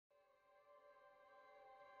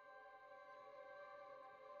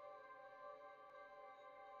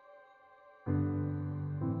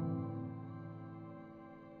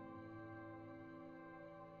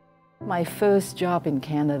My first job in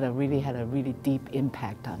Canada really had a really deep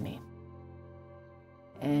impact on me.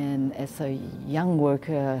 And as a young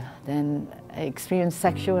worker, then I experienced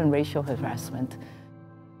sexual and racial harassment.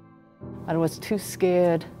 I was too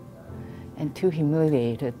scared and too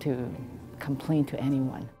humiliated to complain to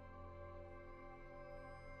anyone.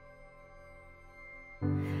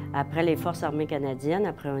 Après les Forces armées canadiennes,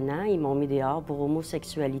 après un an, ils m'ont mis dehors pour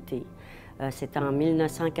homosexualité. C'était en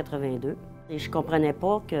 1982. Et je ne comprenais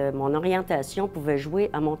pas que mon orientation pouvait jouer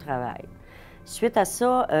à mon travail. Suite à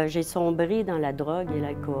ça, j'ai sombré dans la drogue et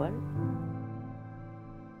l'alcool.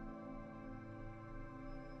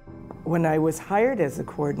 When I was hired as a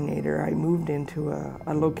coordinator, I moved into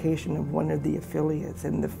a location of one of the affiliates,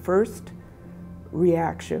 and the first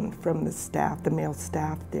reaction from the staff, the male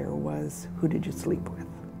staff there, was, "Who did you sleep with?"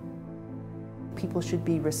 People should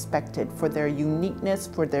be respected for their uniqueness,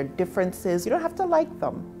 for their differences. You don't have to like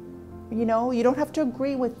them, you know, you don't have to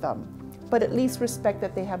agree with them, but at least respect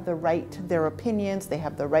that they have the right to their opinions, they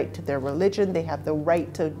have the right to their religion, they have the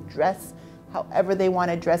right to dress however they want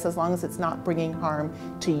to dress, as long as it's not bringing harm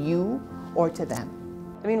to you or to them.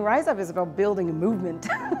 I mean, Rise Up is about building a movement,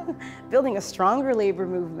 building a stronger labor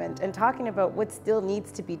movement, and talking about what still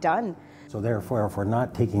needs to be done. So therefore, if we're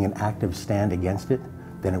not taking an active stand against it,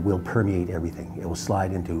 then it will permeate everything. It will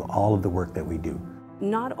slide into all of the work that we do.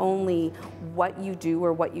 Not only what you do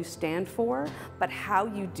or what you stand for, but how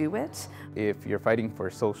you do it. If you're fighting for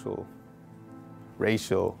social,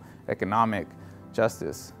 racial, economic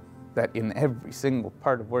justice, that in every single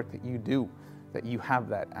part of work that you do, that you have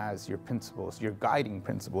that as your principles, your guiding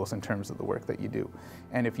principles in terms of the work that you do.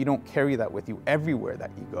 And if you don't carry that with you everywhere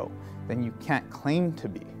that you go, then you can't claim to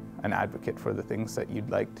be an advocate for the things that you'd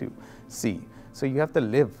like to see. So you have to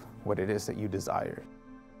live what it is that you desire.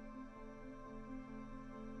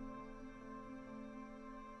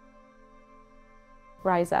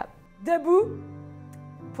 Rise up. Debout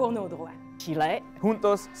pour nos droits. Chile.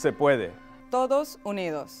 Juntos se puede. Todos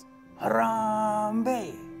unidos.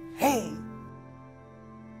 Harambe!